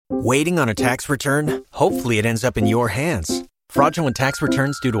Waiting on a tax return? Hopefully it ends up in your hands. Fraudulent tax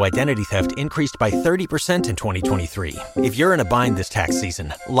returns due to identity theft increased by 30% in 2023. If you're in a bind this tax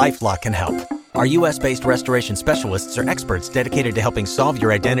season, LifeLock can help. Our U.S.-based restoration specialists are experts dedicated to helping solve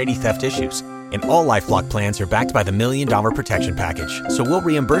your identity theft issues. And all LifeLock plans are backed by the $1 Million Protection Package. So we'll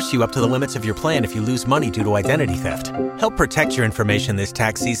reimburse you up to the limits of your plan if you lose money due to identity theft. Help protect your information this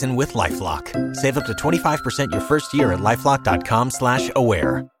tax season with LifeLock. Save up to 25% your first year at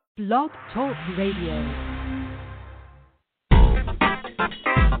LifeLock.com/aware. Blog Talk Radio.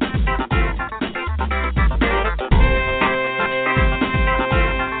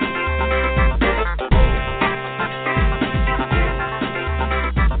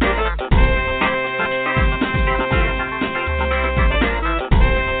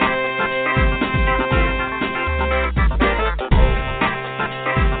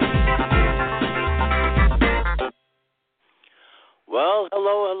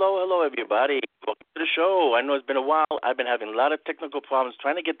 Hello, everybody. Welcome to the show. I know it's been a while. I've been having a lot of technical problems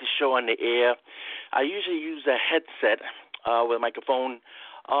trying to get the show on the air. I usually use a headset with a microphone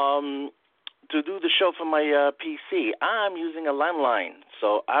to do the show from my PC. I'm using a landline,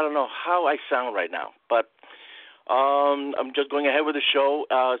 so I don't know how I sound right now. But I'm just going ahead with the show.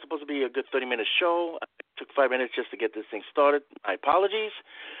 It's supposed to be a good 30-minute show. It took 5 minutes just to get this thing started. My apologies.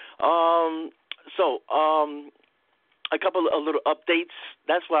 A couple of little updates.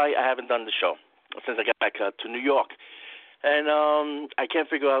 That's why I haven't done the show since I got back to New York. And I can't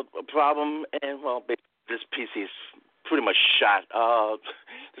figure out a problem. And, well, this PC is pretty much shot.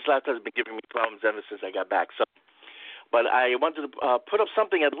 This laptop has been giving me problems ever since I got back. But I wanted to put up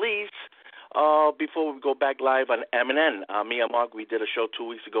something at least before we go back live on MNN. Me and Mark, we did a show 2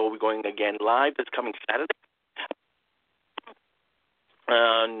 weeks ago. We're going again live this coming Saturday.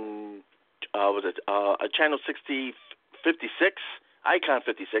 Channel 56, Icon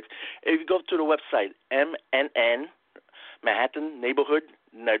 56. If you go to the website, MNN, Manhattan Neighborhood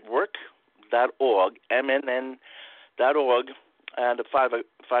Network.org, MNN.org, and at 5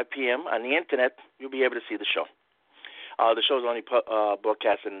 p.m. on the Internet, you'll be able to see the show. The show is only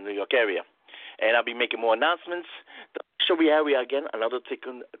broadcast in the New York area. And I'll be making more announcements. The show we have again, another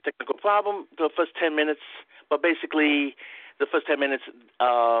technical problem. The first 10 minutes, but basically the first 10 minutes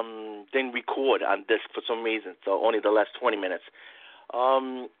didn't record on disc for some reason, so only the last 20 minutes.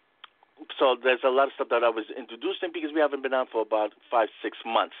 So there's a lot of stuff that I was introducing because we haven't been on for about 5-6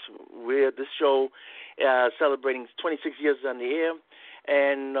 months. This show celebrating 26 years on the air,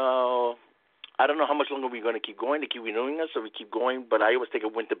 and I don't know how much longer we're going to keep going. They keep renewing us, so we keep going, but I always take a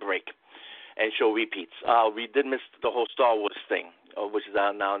winter break and show repeats. We did miss the whole Star Wars thing, which is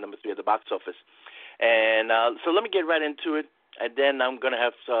out now number 3 at the box office. And so let me get right into it, and then I'm going to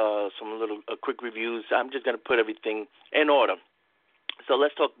have some little quick reviews. I'm just going to put everything in order. So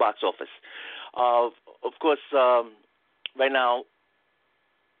let's talk box office. Of course, right now,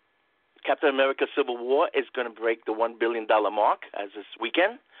 Captain America Civil War is going to break the $1 billion mark as this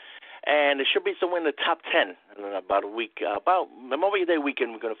weekend. And it should be somewhere in the top 10 in about a week. About Memorial Day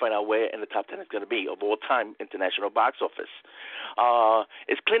weekend, we're going to find out where in the top 10 it's going to be of all-time international box office.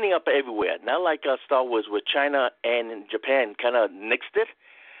 It's cleaning up everywhere. Not like Star Wars, where China and Japan kind of nixed it.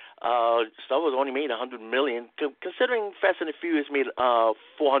 Star Wars only made $100 million, considering Fast and the Furious made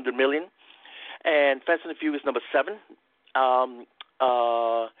 $400 million. And Fast and the Furious number 7.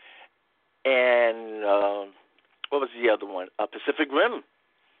 What was the other one? Pacific Rim.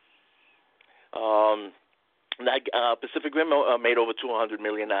 Pacific Rim made over $200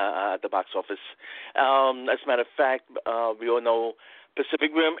 million at the box office. As a matter of fact, we all know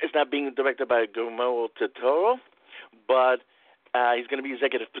Pacific Rim is not being directed by Guillermo del Toro, but he's going to be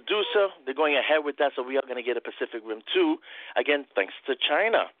executive producer. They're going ahead with that, so we are going to get a Pacific Rim 2, again, thanks to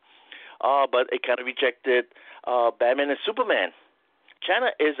China. But it kind of rejected Batman and Superman.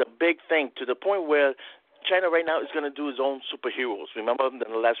 China is a big thing to the point where China right now is going to do its own superheroes. Remember in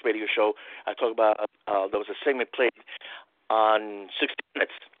the last radio show I talked about there was a segment played on 60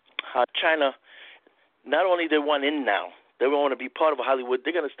 Minutes. China, not only they want in now, they want to be part of Hollywood.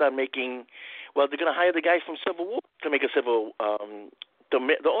 They're going to start making, they're going to hire the guys from Civil War to make their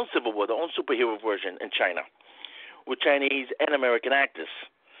own Civil War, their own superhero version in China with Chinese and American actors.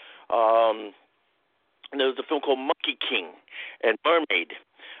 And there was a film called Monkey King and Mermaid.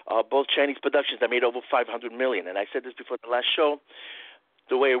 Both Chinese productions that made over $500 million. And I said this before the last show.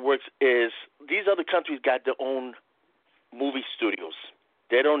 The way it works is these other countries got their own movie studios.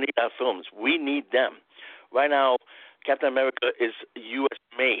 They don't need our films. We need them. Right now, Captain America is U.S.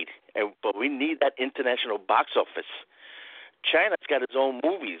 made, but we need that international box office. China's got its own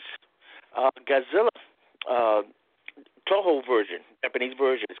movies. Godzilla Toho version, Japanese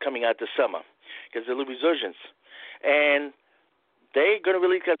version, is coming out this summer. Godzilla Resurgence. And they're going to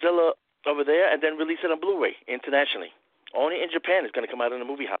release Godzilla over there and then release it on Blu-ray internationally. Only in Japan it's going to come out in the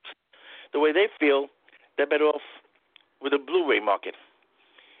movie house. The way they feel, they're better off with a Blu-ray market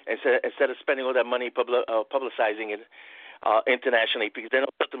instead of spending all that money publicizing it internationally, because they know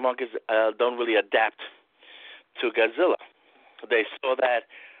that the markets don't really adapt to Godzilla. They saw that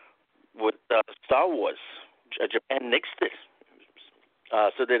with Star Wars. Japan nixed it.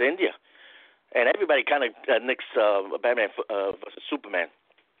 So did India. And everybody kind of nixed Batman versus Superman.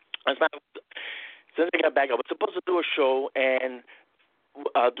 Since I got back, I was supposed to do a show and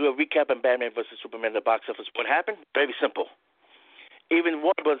do a recap on Batman versus Superman at the box office. What happened? Very simple. Even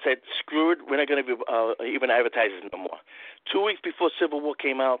Warner Bros. Said, screw it, we're not going to be even advertise it no more. 2 weeks before Civil War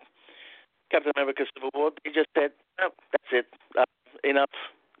came out, Captain America Civil War, they just said, oh, that's it, enough,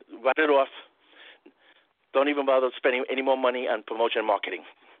 write it off. Don't even bother spending any more money on promotion and marketing.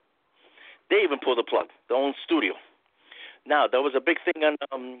 They even pulled the plug, their own studio. Now, there was a big thing on,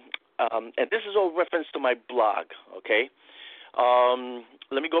 and this is all reference to my blog, okay?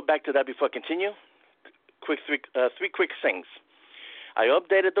 Let me go back to that before I continue. Three quick things. I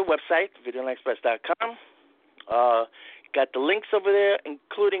updated the website, videolandexpress.com. Got the links over there,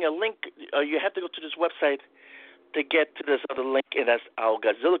 including a link. You have to go to this website to get to this other link, and that's our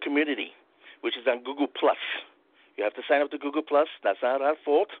Godzilla community, which is on Google+. You have to sign up to Google+. That's not our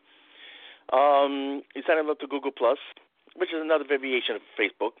fault. You sign up to Google+, which is another variation of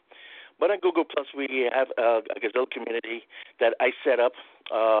Facebook. But on Google+, we have a Godzilla community that I set up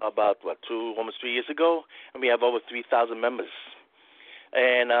almost 3 years ago, and we have over 3,000 members.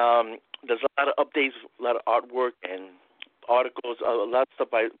 And there's a lot of updates, a lot of artwork and articles, a lot of stuff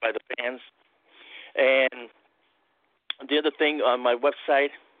by the fans. And the other thing on my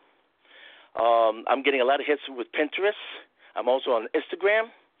website, I'm getting a lot of hits with Pinterest. I'm also on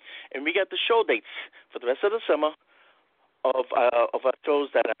Instagram. And we got the show dates for the rest of the summer of our shows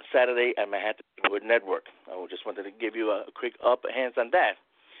that are on Saturday at Manhattan Wood Network. I just wanted to give you a quick hands on that.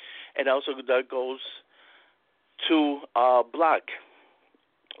 And also that goes to our blog,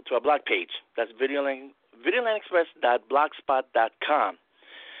 to our blog page. That's videolandexpress.blogspot.com.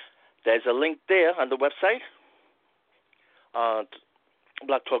 There's a link there on the website,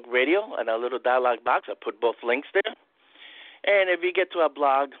 Blog Talk Radio, and a little dialogue box. I put both links there. And if you get to our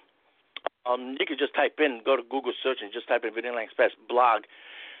blog, you can just go to Google search and just type in Video Land Express blog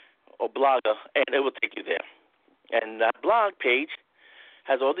or blogger, and it will take you there. And that blog page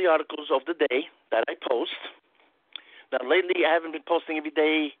has all the articles of the day that I post. Now, lately, I haven't been posting every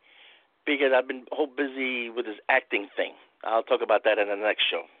day because I've been whole busy with this acting thing. I'll talk about that in the next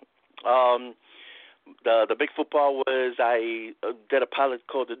show. The big football was I did a pilot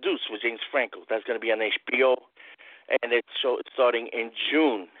called The Deuce with James Franco. That's going to be on HBO, and it's starting in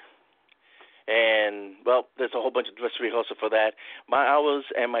June. And, well, there's a whole bunch of dress rehearsal for that. My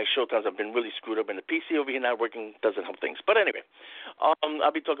hours and my show times have been really screwed up, and the PC over here not working doesn't help things. But anyway,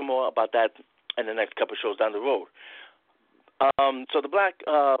 I'll be talking more about that in the next couple of shows down the road. So the blog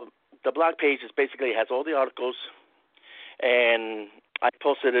page is basically has all the articles, and I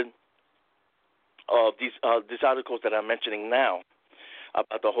posted it these articles that I'm mentioning now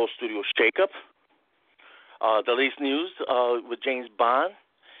about the whole studio shakeup. The latest news with James Bond.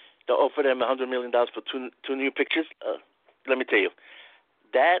 They offered him $100 million for two new pictures. Let me tell you,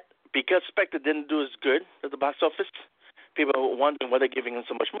 that because Spectre didn't do as good at the box office, people were wondering why they're giving him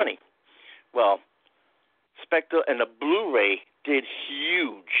so much money. Well, Spectre and the Blu-ray did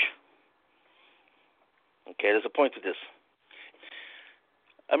huge. Okay, there's a point to this.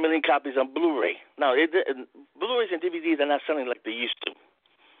 1 million copies on Blu-ray. Now, Blu-rays and DVDs are not selling like they used to,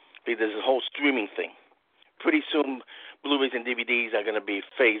 because there's a whole streaming thing. Pretty soon, Blu-rays and DVDs are going to be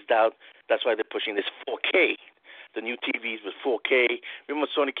phased out. That's why they're pushing this 4K. The new TVs with 4K. Remember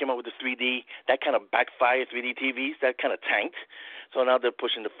Sony came out with the 3D? That kind of backfired, 3D TVs. That kind of tanked. So now they're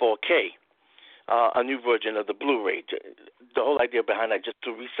pushing the 4K, a new version of the Blu-ray. The whole idea behind that just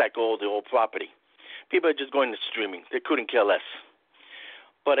to recycle the old property. People are just going to streaming. They couldn't care less.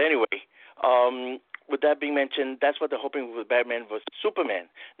 But anyway, with that being mentioned, that's what they're hoping with Batman vs. Superman.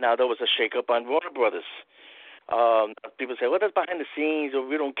 Now, there was a shakeup on Warner Brothers. People say, well, that's behind the scenes, or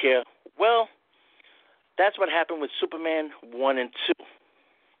we don't care. Well, that's what happened with Superman 1 and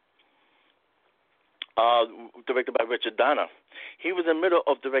 2, directed by Richard Donner. He was in the middle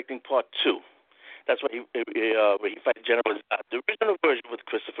of directing Part 2. That's why he fights General Zod, the original version with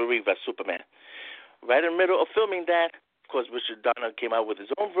Christopher Reeve as Superman. Right in the middle of filming that, of course, Richard Donner came out with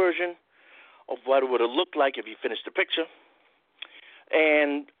his own version of what it would have looked like if he finished the picture.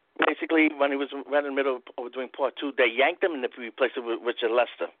 And Basically, when he was right in the middle of doing part two, they yanked him and they replaced it with Richard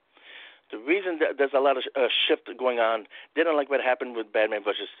Lester. The reason that there's a lot of shift going on, they don't like what happened with Batman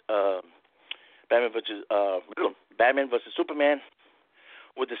versus Batman versus Superman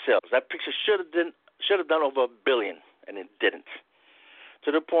with the sales. That picture should have done over $1 billion, and it didn't.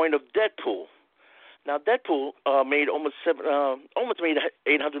 To the point of Deadpool. Now Deadpool made almost made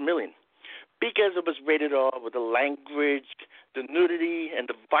 $800 million because it was rated R with the language, the nudity, and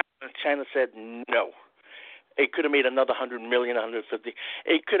the violence. China said no. It could have made another $100 million, $150.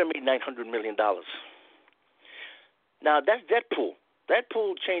 It could have made $900 million. Now that's Deadpool.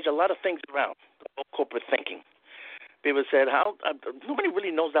 Deadpool changed a lot of things around, the whole corporate thinking. People said, "How? Nobody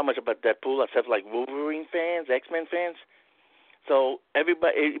really knows that much about Deadpool except like Wolverine fans, X-Men fans." So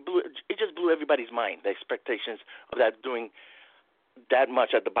everybody, it just blew everybody's mind. The expectations of that doing that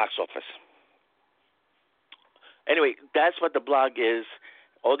much at the box office. Anyway, that's what the blog is.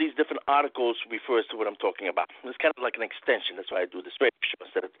 All these different articles refers to what I'm talking about. It's kind of like an extension. That's why I do this radio show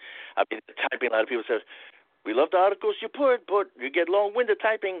instead of typing. A lot of people say, "We love the articles you put, but you get long-winded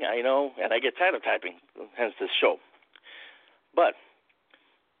typing." I know, and I get tired of typing. Hence this show. But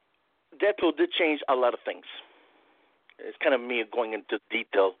Deadpool did change a lot of things. It's kind of me going into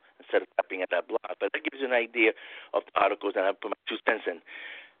detail instead of typing at that blog, but that gives you an idea of the articles that I put my 2 cents in.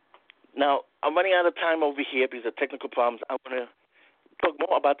 Now, I'm running out of time over here because of technical problems. I want to talk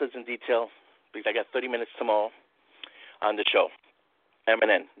more about this in detail because I got 30 minutes tomorrow on the show.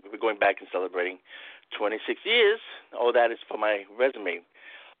 M&N. We're going back and celebrating 26 years. All that is for my resume.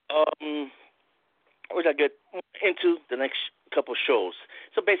 Which I get into the next couple shows.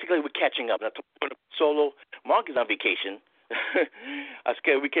 So basically, we're catching up. Now, solo. Mark is on vacation.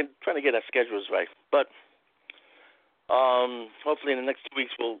 We can try to get our schedules right, but hopefully in the next 2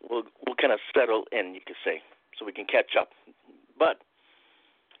 weeks we'll kind of settle in, you could say, so we can catch up. But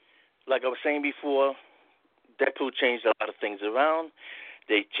like I was saying before, Deadpool changed a lot of things around.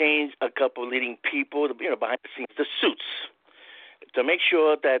 They changed a couple leading people, behind the scenes, the suits, to make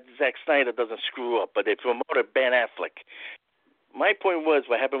sure that Zack Snyder doesn't screw up. But they promoted Ben Affleck. My point was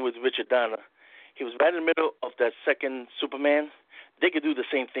what happened with Richard Donner. He was right in the middle of that second Superman. They could do the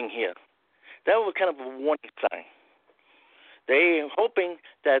same thing here. That was kind of a warning sign. They hoping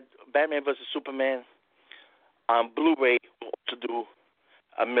that Batman vs. Superman on Blu-ray will to do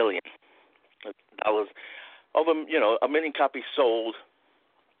 $1 million. Over, 1 million copies sold,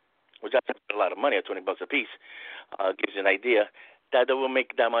 which that's a lot of money at $20 a piece. Gives you an idea that they will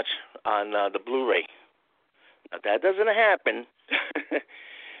make that much on the Blu-ray. Now, that doesn't happen.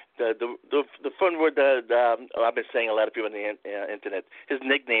 The fun word I've been saying, a lot of people on the internet, his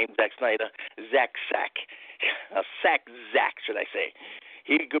nickname, Zack Snyder, Zack Sack. Sack Zack, should I say.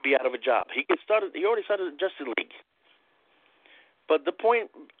 He could be out of a job. He already started the Justice League. But the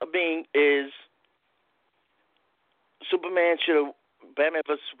point being is Batman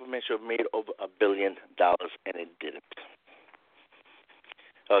vs. Superman should have made over $1 billion, and it didn't.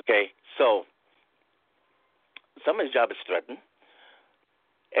 Okay, so some of his job is threatened.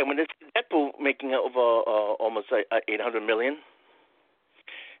 And when it's Deadpool making over almost $800 million,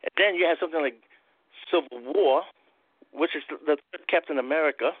 and then you have something like Civil War, which is the Captain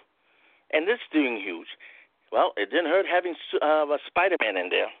America, and this doing huge. Well, it didn't hurt having Spider-Man in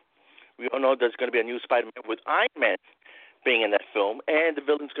there. We all know there's going to be a new Spider-Man with Iron Man being in that film, and the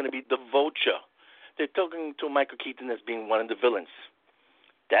villain's going to be the Vulture. They're talking to Michael Keaton as being one of the villains.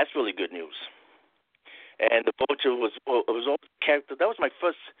 That's really good news. And the Vulture was always a character. That was my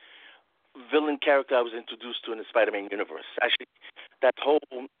first villain character I was introduced to in the Spider-Man universe. Actually, that whole,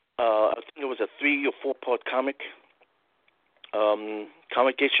 I think it was a 3 or 4 part comic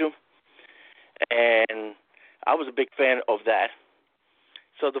issue. And I was a big fan of that.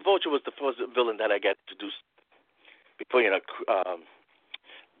 So the Vulture was the first villain that I got introduced before,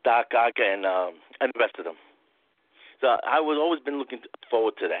 Doc Ock and the rest of them. So I was always been looking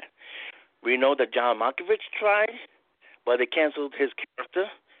forward to that. We know that John Malkovich tried, but they canceled his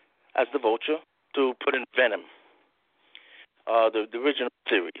character as the Vulture to put in Venom, the original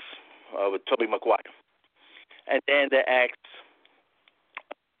series with Tobey Maguire. And then they asked,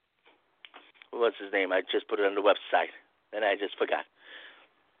 what's his name? I just put it on the website, and I just forgot.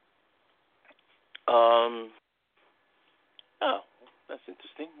 Oh, that's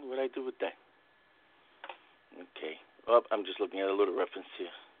interesting. What did I do with that? Okay. Oh, I'm just looking at a little reference here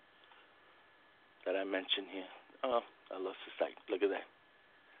that I mentioned here. Oh, I lost the site. Look at that.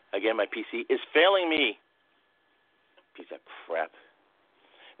 Again, my PC is failing me. Piece of crap.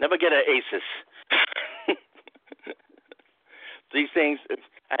 Never get an Asus. These things,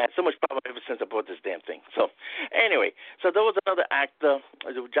 I had so much problem ever since I bought this damn thing. So, anyway, so there was another actor,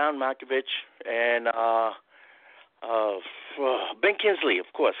 John Malkovich, and Ben Kingsley, of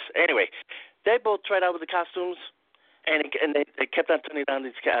course. Anyway, they both tried out with the costumes, and they kept on turning down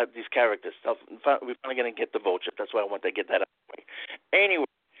these characters. So we're finally going to get the Vulture. That's why I want to get that out of the way. Anyway,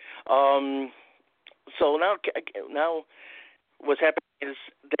 so now what's happening is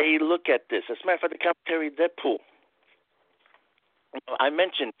they look at this. As a matter of fact, the commentary Deadpool. I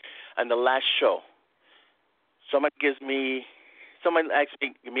mentioned in the last show, someone asks me,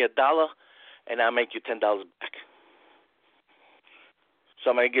 give me $1, and I'll make you $10 back.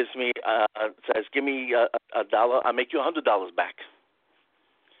 Somebody gives me says, give me $1, I'll make you $100 back.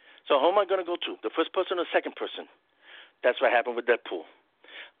 So who am I going to go to? The first person or second person? That's what happened with Deadpool.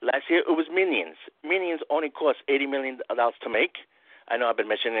 Last year it was Minions. Minions only cost $80 million to make. I know I've been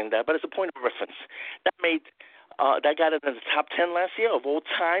mentioning that, but it's a point of reference. That got it in the top 10 last year of all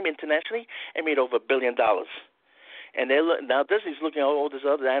time internationally and made over $1 billion. And now Disney's looking at all this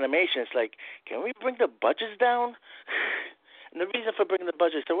other animation. It's like, can we bring the budgets down? And the reason for bringing the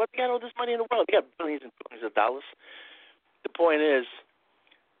budgets down, they got all this money in the world. They got billions and billions of dollars. The point is,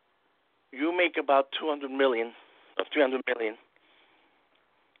 you make about $200 million or $300 million.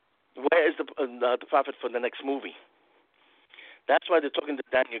 Where is the profit for the next movie? That's why they're talking to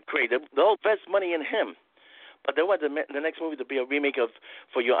Daniel Craig. They'll invest money in him. But they want the next movie to be a remake of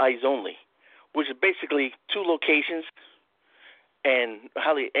For Your Eyes Only, which is basically 2 locations and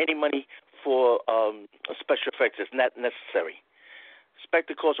hardly any money for special effects. It's not necessary.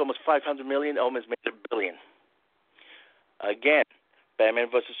 Spectre cost almost $500 million, almost made $1 billion. Again, Batman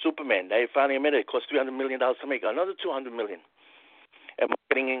versus Superman. They finally admitted it cost $300 million to make. Another $200 million. And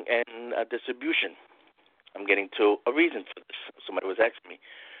marketing and distribution. I'm getting to a reason for this. Somebody was asking me.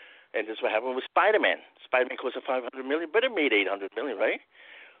 And this is what happened with Spider-Man. Spider-Man cost $500 million, but it made $800 million, right?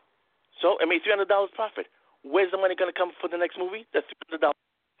 So it made $300 profit. Where's the money going to come for the next movie? The $300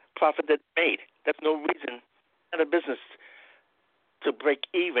 profit that it made. That's no reason in a business to break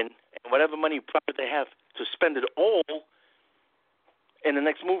even and whatever money profit they have to spend it all in the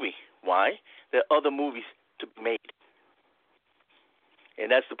next movie. Why? There are other movies to be made.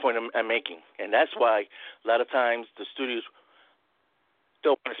 And that's the point I'm making. And that's why a lot of times the studios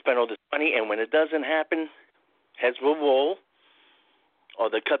don't want to spend all this money, and when it doesn't happen, heads will roll,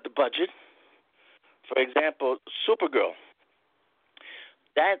 or they cut the budget. For example, Supergirl.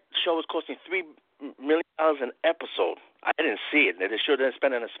 That show was costing $3 million an episode. I didn't see it. They sure didn't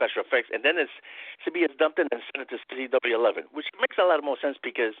spend it on special effects. And then CBS dumped it and sent it to CW 11, which makes a lot more sense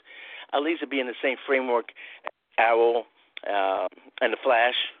because at least it'd be in the same framework as Arrow and The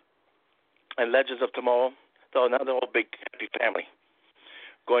Flash and Legends of Tomorrow. So now they're all big, happy family.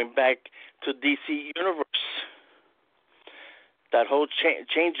 Going back to DC Universe, that whole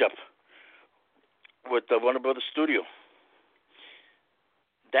change up with the Warner Brothers studio.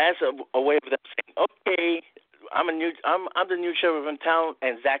 That's a way of them saying, okay, I'm the new sheriff in town,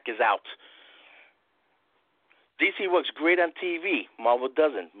 and Zach is out. DC works great on TV. Marvel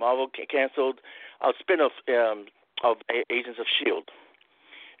doesn't. Marvel canceled a spin-off of Agents of S.H.I.E.L.D.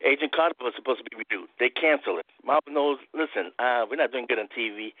 Agent Carter was supposed to be renewed. They canceled it. Marvel knows, listen, we're not doing good on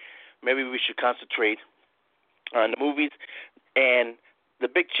TV. Maybe we should concentrate on the movies. And the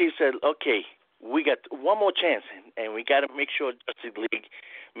big chief said, okay, we got one more chance, and we got to make sure Justice League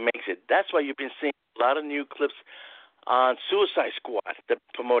makes it. That's why you've been seeing a lot of new clips on Suicide Squad. They're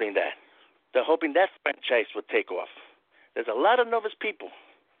promoting that. They're hoping that franchise will take off. There's a lot of nervous people.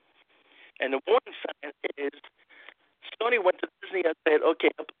 And the warning sign is Sony went to Disney and said, okay,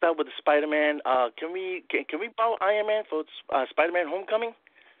 I'll put that with the Spider-Man. Can we borrow Iron Man for Spider-Man Homecoming?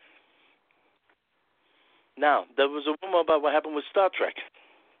 Now, there was a rumor about what happened with Star Trek.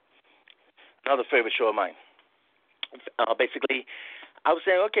 Another favorite show of mine. Basically, I was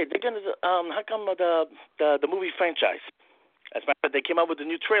saying, okay, they're going to, how come the movie franchise? As a matter of fact, they came out with a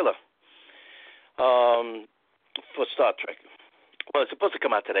new trailer for Star Trek. Well, it's supposed to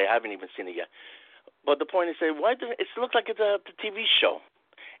come out today. I haven't even seen it yet. But the point is, it looks like it's the TV show,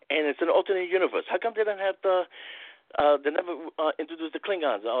 and it's an alternate universe. How come they don't have they never introduced the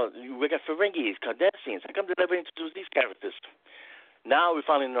Klingons? We got Ferengis, Cardassians. How come they never introduced these characters? Now we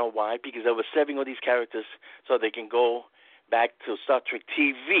finally know why, because they were saving all these characters so they can go back to Star Trek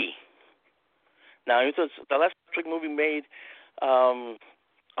TV. Now, the last Star Trek movie made a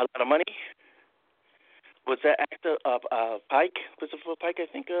lot of money. Was that actor Pike? Christopher Pike, I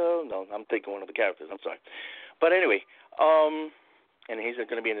think? No, I'm thinking one of the characters. I'm sorry. But anyway, and he's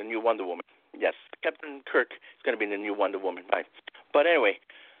going to be in the new Wonder Woman. Yes, Captain Kirk is going to be in the new Wonder Woman, right? But anyway,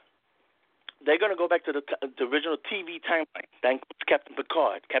 they're going to go back to the original TV timeline. That includes Captain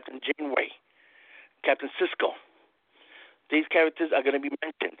Picard, Captain Janeway, Captain Sisko. These characters are going to be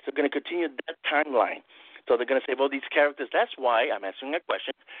mentioned. They're going to continue that timeline. So they're going to save all these characters. That's why I'm answering that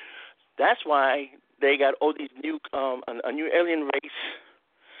question. That's why they got all these new, a new alien race,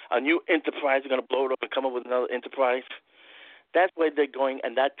 a new Enterprise. They're going to blow it up and come up with another Enterprise. That's where they're going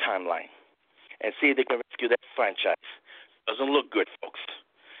in that timeline, and see if they can rescue that franchise. Doesn't look good, folks.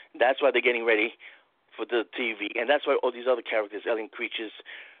 That's why they're getting ready for the TV, and that's why all these other characters, alien creatures,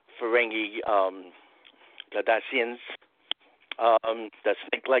 Ferengi, Cardassians, the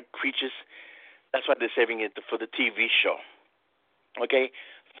snake-like creatures. That's why they're saving it for the TV show. Okay?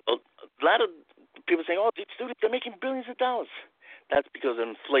 A lot of people saying, oh, these studios are making billions of dollars. That's because of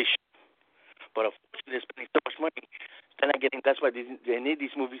inflation. But unfortunately, they're spending so much money, they're not getting. That's why they need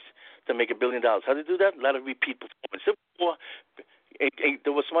these movies to make $1 billion. How do they do that? A lot of repeat performance. Civil War,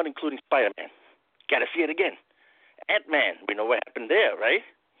 there was one including Spider-Man. Got to see it again. Ant-Man, we know what happened there, right?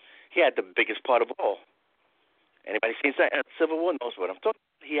 He had the biggest part of all. Anybody seen Civil War knows what I'm talking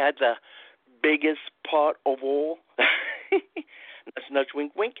about. He had the biggest part of all. That's nudge,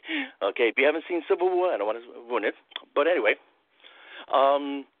 wink, wink. Okay, if you haven't seen Civil War, I don't want to ruin it. But anyway,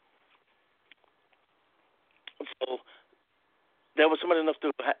 so there was somebody enough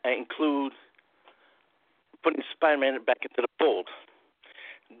to include putting Spider-Man back into the fold.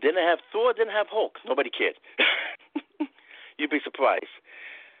 Didn't have Thor, didn't have Hulk. Nobody cared. You'd be surprised.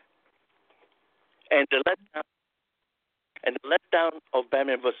 And the letdown of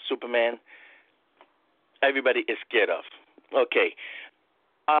Batman vs. Superman, everybody is scared of. Okay.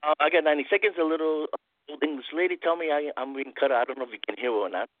 I got 90 seconds. A little old English lady tell me I'm being cut out. I don't know if you can hear her or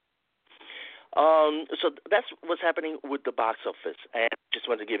not. So that's what's happening with the box office. And just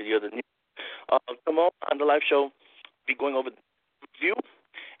wanted to give you the other news. Tomorrow on the live show, we'll be going over the review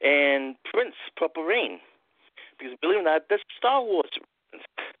and Prince, Purple Rain. Because believe it or not, there's Star Wars.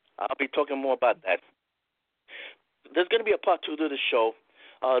 I'll be talking more about that. There's going to be a part 2 to the show.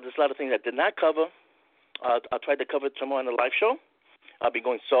 There's a lot of things I did not cover. I'll try to cover it tomorrow on the live show. I'll be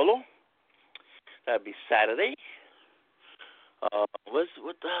going solo. That'll be Saturday. What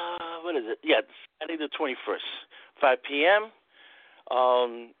is it? Yeah, Saturday the 21st, 5 p.m.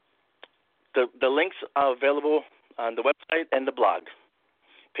 The links are available on the website and the blog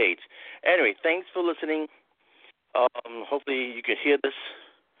page. Anyway, thanks for listening. Hopefully you can hear this.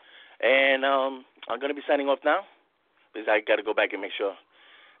 And I'm going to be signing off now because I got to go back and make sure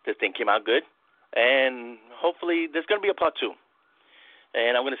this thing came out good. And hopefully there's going to be a part 2.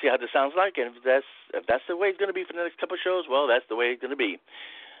 And I'm going to see how this sounds like. And if that's the way it's going to be for the next couple of shows, well, that's the way it's going to be.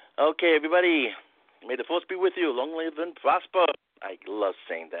 Okay, everybody, may the force be with you. Long live and prosper. I love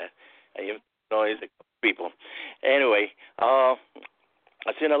saying that. I know it's people. Anyway, I'll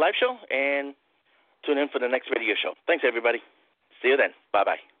see you in the live show and tune in for the next radio show. Thanks, everybody. See you then.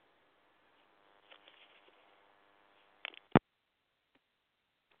 Bye-bye.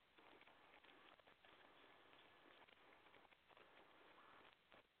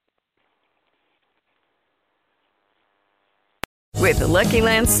 With the Lucky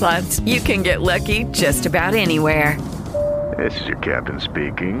Land Slots, you can get lucky just about anywhere. This is your captain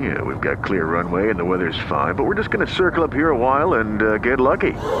speaking. We've got clear runway and the weather's fine, but we're just going to circle up here a while and get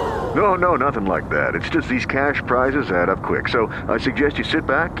lucky. No, nothing like that. It's just these cash prizes add up quick. So I suggest you sit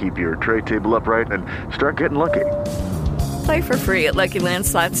back, keep your tray table upright, and start getting lucky. Play for free at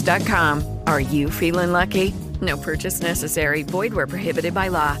LuckyLandSlots.com. Are you feeling lucky? No purchase necessary. Void where prohibited by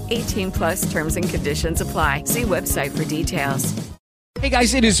law. 18+ terms and conditions apply. See website for details. Hey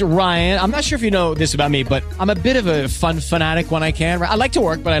guys, it is Ryan. I'm not sure if you know this about me, but I'm a bit of a fun fanatic when I can. I like to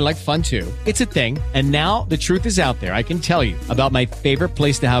work, but I like fun too. It's a thing. And now the truth is out there. I can tell you about my favorite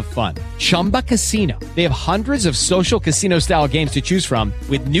place to have fun. Chumba Casino. They have hundreds of social casino style games to choose from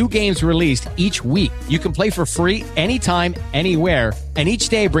with new games released each week. You can play for free anytime, anywhere. And each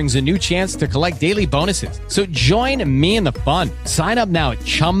day brings a new chance to collect daily bonuses. So join me in the fun. Sign up now at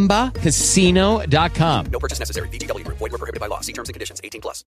ChumbaCasino.com. No purchase necessary. VGW Group. Void where prohibited by law. See terms and conditions. 18+.